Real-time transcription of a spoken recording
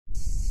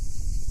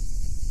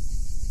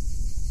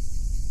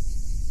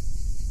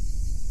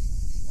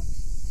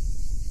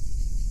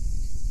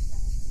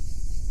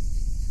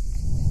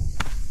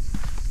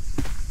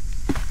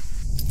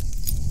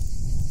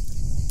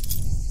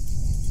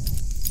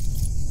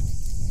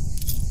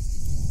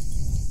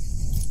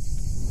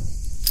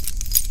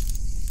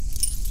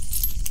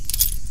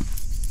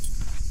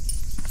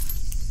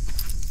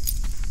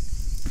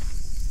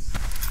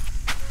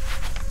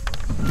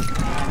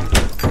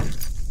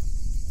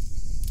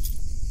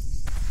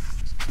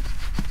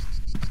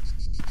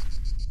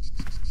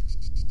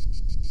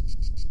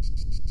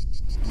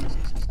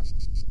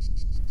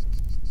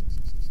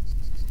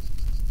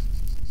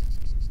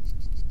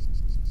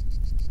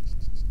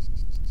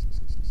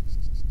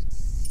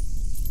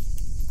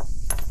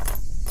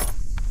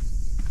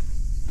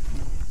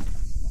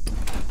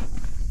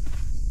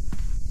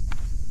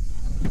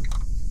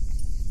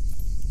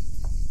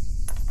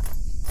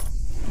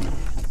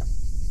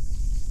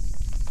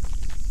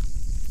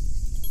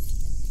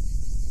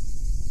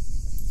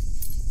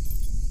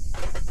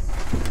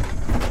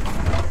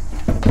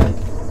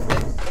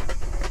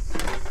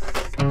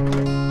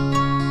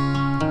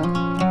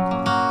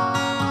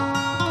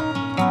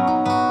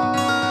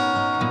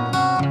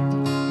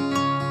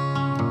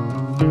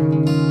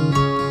Bienvenue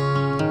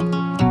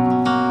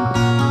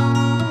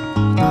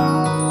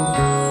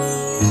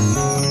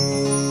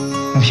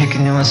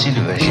à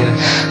Sylvain.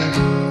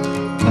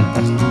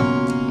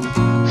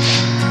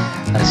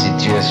 La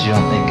situation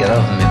est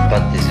grave mais pas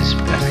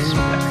désespérée.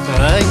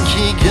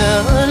 هاكي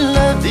قال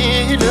ذي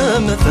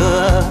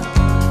المثال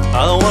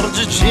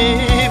ورججي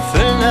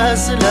في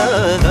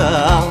الأزلال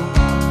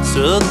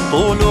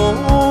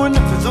سطولون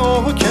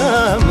فذو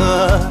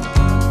كما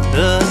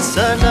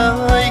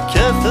السلايك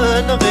في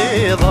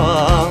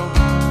الغيظة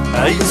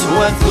أي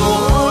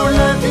توثول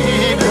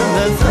ذي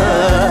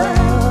المثال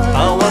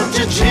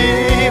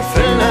ورججي في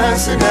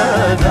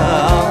الأزلال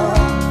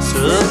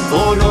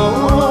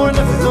سطولون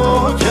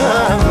فذو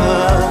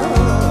كما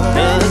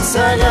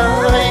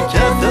السلايك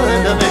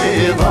في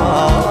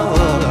الغيظة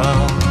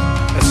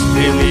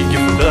اسمي لي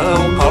قفلة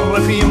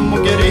وقرف يمو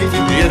قريت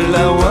دير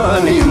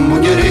لوان يمو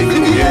قريت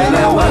دير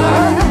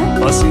لوان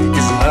راسي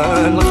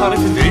كزهان خرف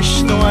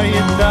ديش دواي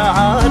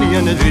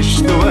الدعاريا نديش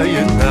دواي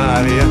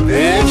الدعاريا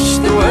ديش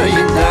دواي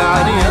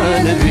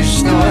الدعاريا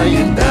نديش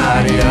دواي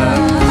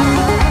الدعاريا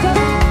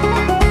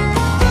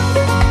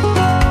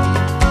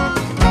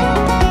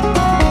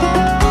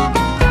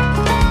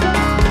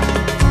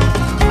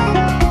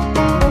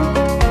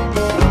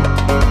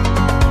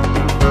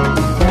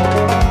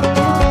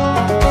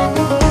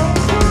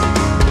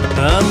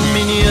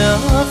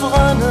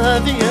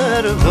هذي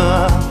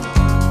يربع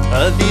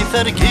هذي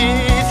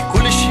تركيث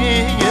كل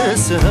شي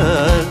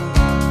يسهل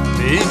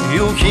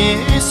فيديو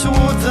كيس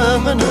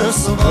وثمن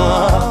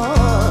الصغار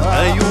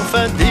أيو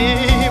فدي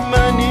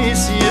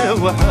مانيس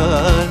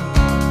يوحال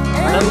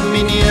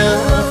من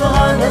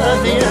يفعل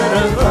هذي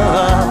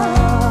يربع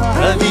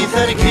هذي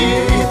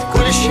تركيث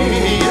كل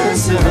شي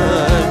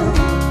يسهل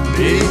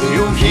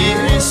فيديو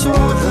كيس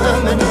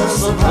وثمن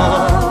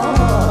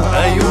الصغار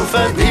أيو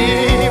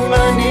فدي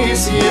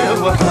مانيس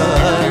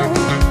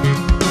يوحال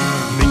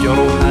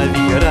مجروح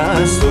هذي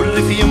راس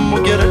اللي يمو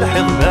قر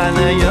الحظ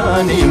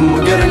عنايان يمو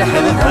قر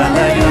الحظ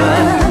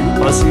عنايان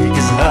راسي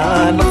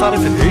كزهان خرف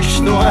دش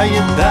دواي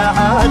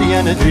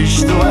الدعاريا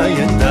ندش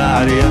دواي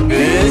الدعاريا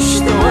دش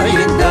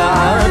دواي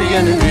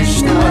الدعاريا ندش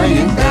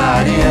دواي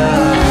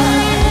الدعاريا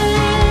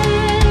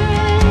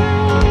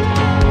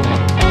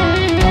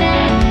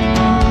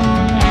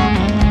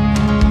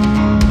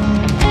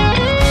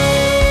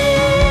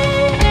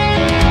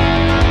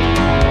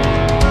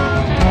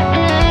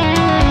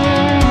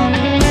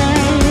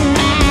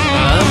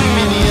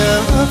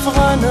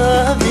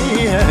أفغانا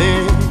ذي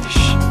عيش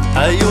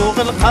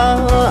أيوغ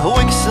القاه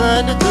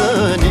وكسان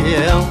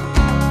الدنيا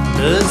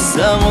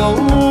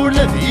السمول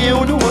ذي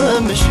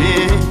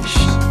والومشيش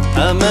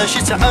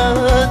أماشي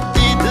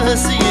تعدي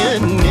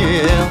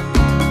تسيني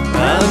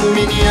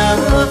أمين يا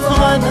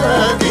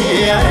أفغانا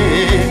ذي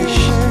عيش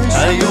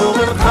أيوغ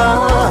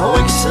القاه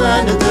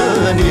وكسان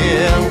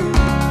الدنيا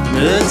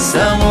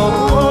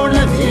السمول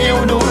ذي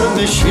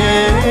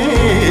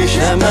والومشيش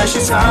أماشي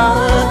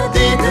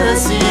تعدي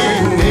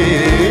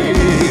تسيني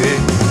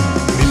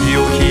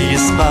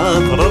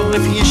قطر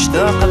الرف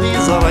يشتاق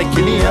لي زرع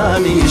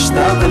كليان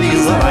يشتاق لي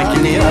زرع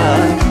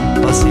كليان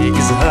راسي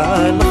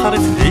كزهان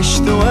خرف ديش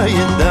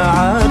دواي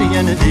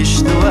الدعاريا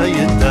نديش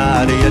دواي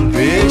الدعاريا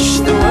ديش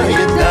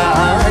دواي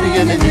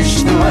الدعاريا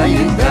نديش دواي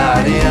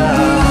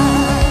الدعاريا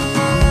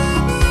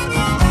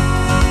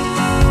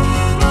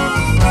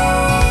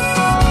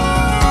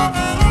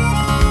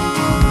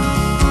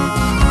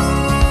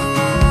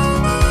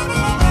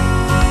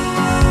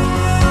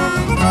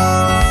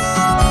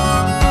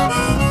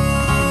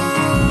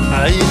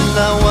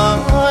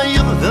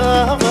وايض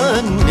ذا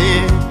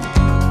غني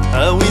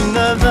أو إن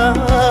ذا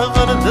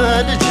غرد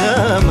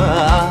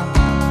الجماعة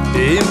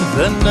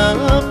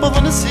إمثلنا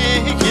بضن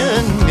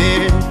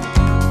سيقني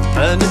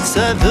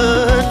أنتسى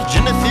ذا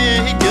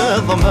الجنثي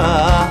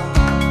قضماع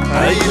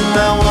أي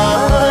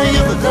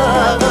وايض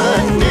ذا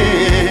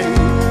غني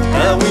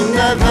أو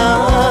إن ذا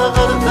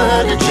غرد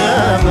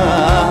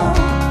الجماعة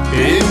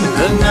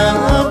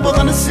إمثلنا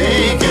بضن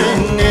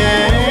سيقني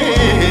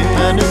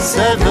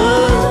أنتسى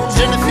ذا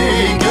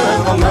الجنثي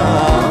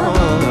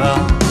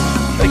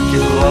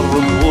أكل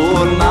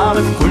الظهور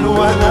نعرف كل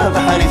ولا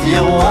بحريت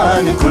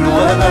يوان كل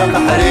ولا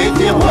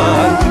بحريت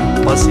يوان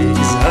راسي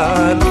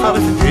كزهان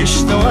خرف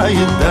ديش دواي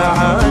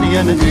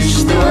الدعاريا نديش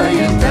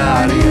دواي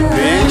الدعاريا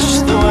ديش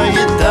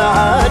دواي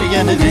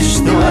الدعاريا نديش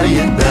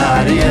دواي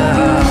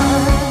الدعاريا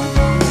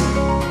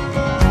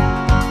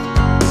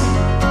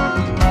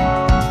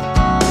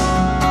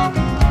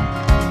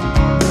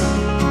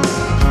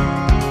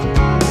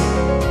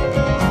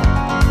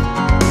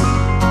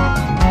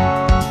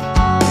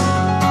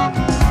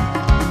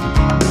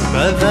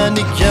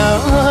ذانك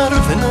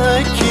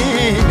يعرفنا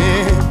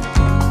كيني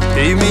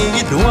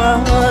يميد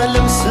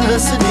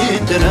والمسسني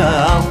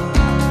دراع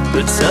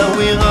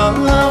بتساوي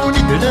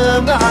غاولي بلا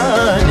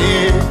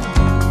معاني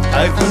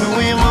أكون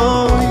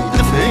ويغوي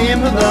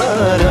تفهم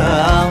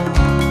بارع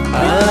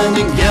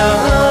ذانك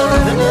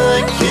يعرفنا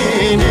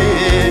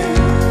كيني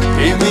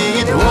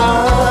يميد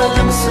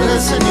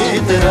والمسسني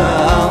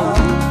دراع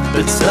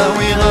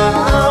بتساوي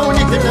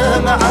غاولي بلا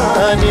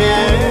معاني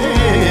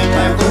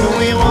أكون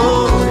ويغوي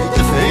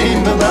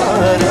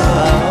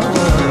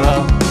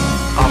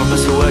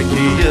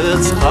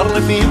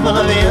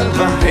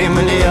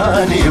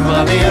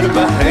يبغى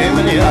يربح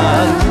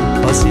مليار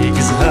راسي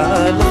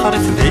كزها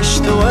الخرف ديش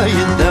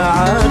توايد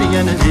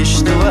دعاريا ديش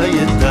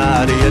توايد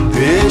دعاريا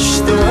ديش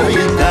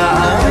توايد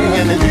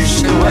دعاريا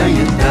ديش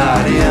توايد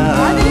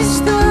دعاريا